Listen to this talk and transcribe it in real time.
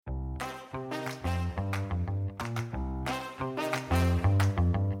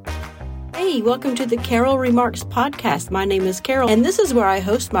Hey, welcome to the Carol Remarks podcast. My name is Carol, and this is where I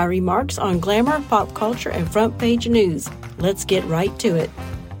host my remarks on glamour, pop culture, and front page news. Let's get right to it.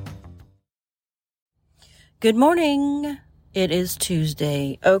 Good morning. It is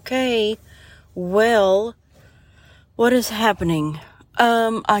Tuesday. Okay, well, what is happening?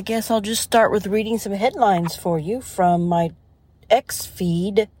 I guess I'll just start with reading some headlines for you from my X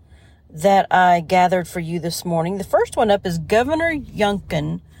feed that I gathered for you this morning. The first one up is Governor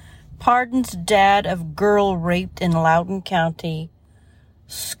Youngkin pardons dad of girl raped in Loudoun County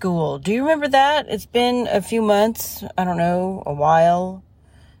school. Do you remember that? It's been a few months. I don't know, a while.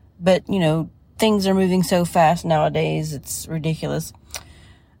 But, things are moving so fast nowadays. It's ridiculous.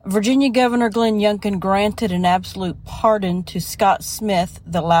 Virginia Governor Glenn Youngkin granted an absolute pardon to Scott Smith,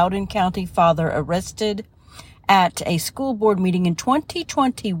 the Loudoun County father arrested at a school board meeting in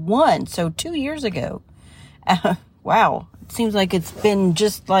 2021, so 2 years ago. Wow. It seems like it's been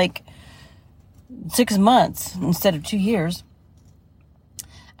just like 6 months instead of 2 years.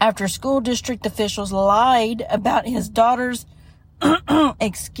 After school district officials lied about his daughter's,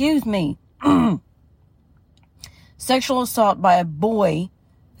 sexual assault by a boy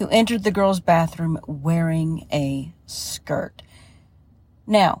who entered the girl's bathroom wearing a skirt.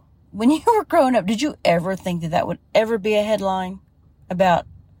 Now, when you were growing up, did you ever think that would ever be a headline about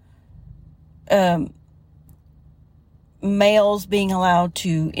males being allowed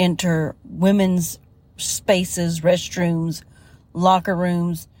to enter women's spaces, restrooms, locker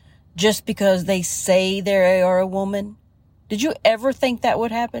rooms, just because they say they are a woman? Did you ever think that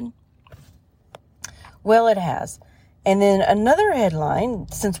would happen? Well, it has. And then another headline,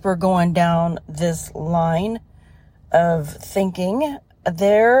 since we're going down this line of thinking,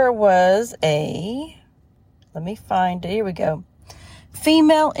 there was let me find it. Here we go.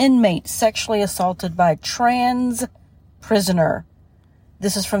 Female inmate sexually assaulted by trans prisoner.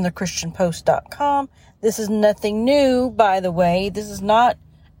 This is from the ChristianPost.com. This is nothing new, by the way. This is not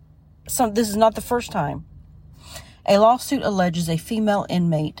the first time. A lawsuit alleges a female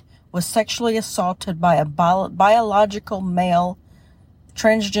inmate was sexually assaulted by a biological male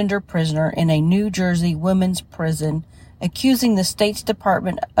transgender prisoner in a New Jersey women's prison, accusing the state's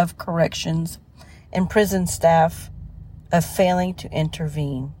Department of Corrections and prison staff of failing to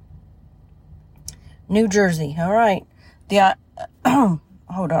intervene. New Jersey. All right.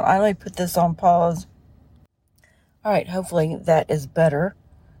 Hold on. Let me put this on pause. All right. Hopefully that is better.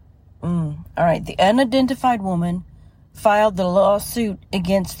 All right. The unidentified woman filed the lawsuit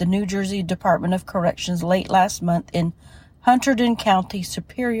against the New Jersey Department of Corrections late last month in Hunterdon County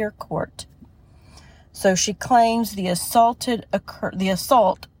Superior Court. So she claims the assault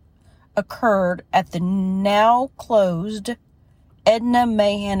occurred at the now closed Edna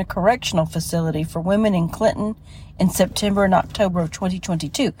Mahan Correctional Facility for women in Clinton in September and October of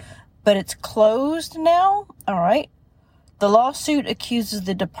 2022. But it's closed now? All right. The lawsuit accuses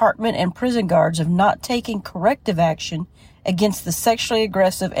the department and prison guards of not taking corrective action against the sexually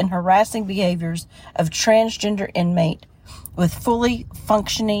aggressive and harassing behaviors of transgender inmate with fully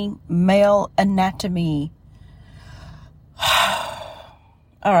functioning male anatomy.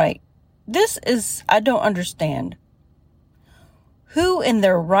 All right. I don't understand. Who in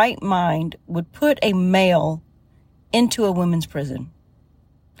their right mind would put a male into a women's prison?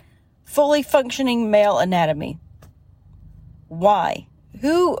 Fully functioning male anatomy. Why?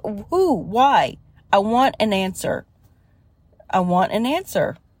 Who? Why? I want an answer. I'm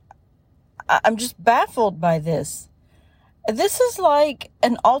just baffled by this. This is like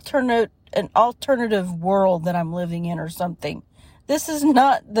an alternative world that I'm living in or something. This is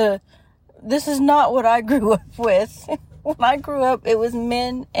not what I grew up with. When I grew up, it was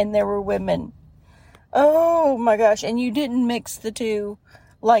men and there were women. Oh my gosh. And you didn't mix the two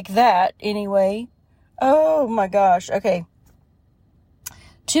like that anyway. Oh my gosh. Okay.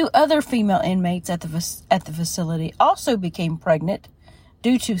 2 other female inmates at the facility also became pregnant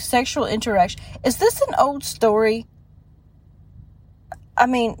due to sexual interaction. Is this an old story? I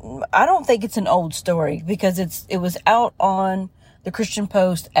mean, I don't think it's an old story because it was out on the Christian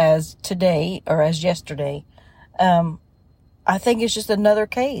Post as today or as yesterday. I think it's just another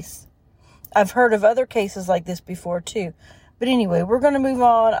case. I've heard of other cases like this before too. But anyway, we're going to move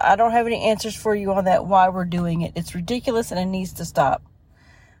on. I don't have any answers for you on that, why we're doing it. It's ridiculous and it needs to stop.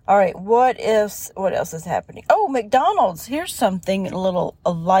 All right, what else is happening? Oh, McDonald's. Here's something a little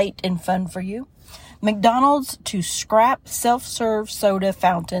light and fun for you. McDonald's to scrap self-serve soda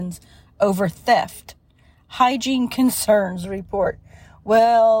fountains over theft. Hygiene concerns report.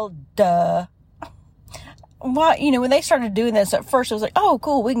 Well, duh. Why, when they started doing this at first, I was like, oh,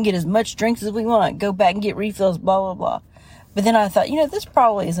 cool, we can get as much drinks as we want. Go back and get refills, blah, blah, blah. But then I thought, this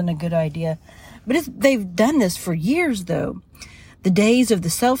probably isn't a good idea. But they've done this for years, though. The days of the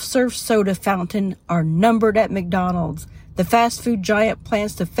self-serve soda fountain are numbered at McDonald's. The fast food giant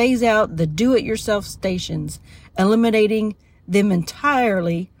plans to phase out the do-it-yourself stations, eliminating them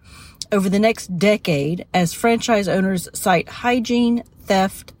entirely over the next decade as franchise owners cite hygiene,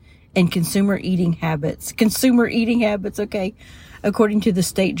 theft, and consumer eating habits. Consumer eating habits, okay, according to the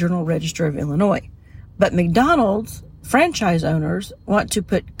State Journal Register of Illinois. But McDonald's franchise owners want to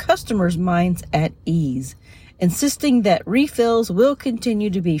put customers' minds at ease, insisting that refills will continue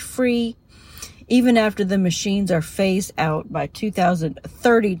to be free even after the machines are phased out by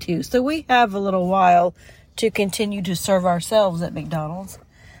 2032. So we have a little while to continue to serve ourselves at McDonald's.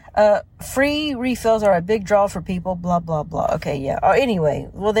 Free refills are a big draw for people, blah, blah, blah. Okay, yeah. Anyway,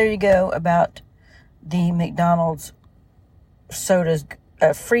 well, there you go about the McDonald's sodas,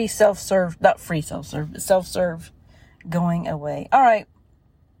 free self-serve, not free self-serve, but self-serve going away. All right.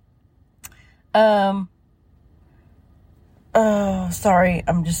 Sorry,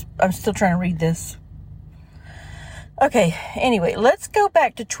 I'm still trying to read this. Okay, anyway, let's go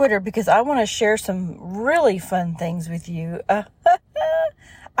back to Twitter because I want to share some really fun things with you.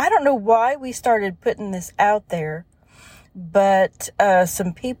 I don't know why we started putting this out there, but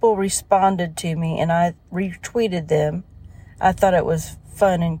some people responded to me and I retweeted them. I thought it was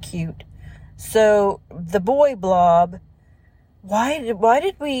fun and cute. So the boy blob, what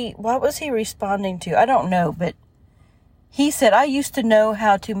was he responding to? I don't know, but he said, I used to know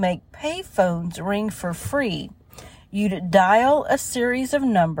how to make payphones ring for free. You'd dial a series of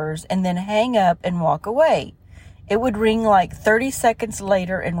numbers and then hang up and walk away. It would ring like 30 seconds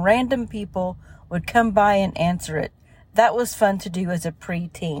later and random people would come by and answer it. That was fun to do as a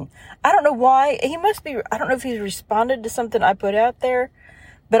preteen. I don't know why. I don't know if he responded to something I put out there,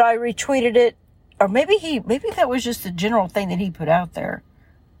 but I retweeted it. Or maybe that was just a general thing that he put out there.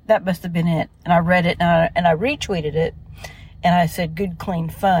 That must have been it. And I read it and I retweeted it. And I said, good, clean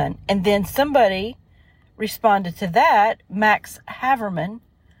fun. And then somebody responded to that. Max Haverman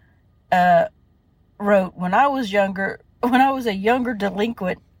wrote, when I was a younger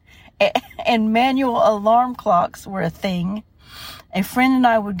delinquent and manual alarm clocks were a thing, a friend and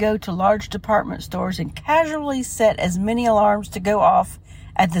I would go to large department stores and casually set as many alarms to go off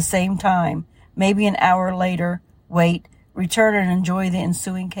at the same time. Maybe an hour later, wait, return and enjoy the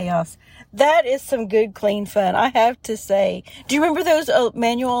ensuing chaos. That is some good, clean fun, I have to say. Do you remember those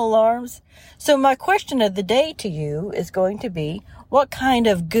manual alarms? So my question of the day to you is going to be, what kind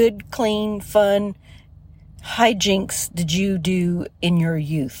of good, clean, fun hijinks did you do in your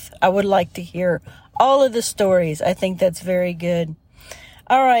youth? I would like to hear all of the stories. I think that's very good.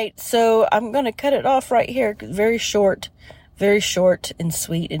 All right, so I'm going to cut it off right here. Very short and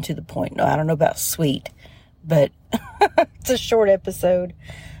sweet and to the point. No, I don't know about sweet, but it's a short episode.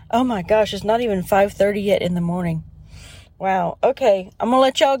 Oh my gosh, it's not even 5:30 yet in the morning. Wow. Okay, I'm going to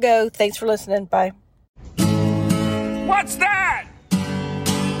let y'all go. Thanks for listening. Bye. What's that?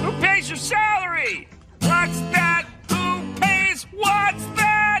 Who pays your salary? What's that? Who pays? What's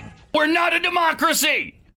that? We're not a democracy!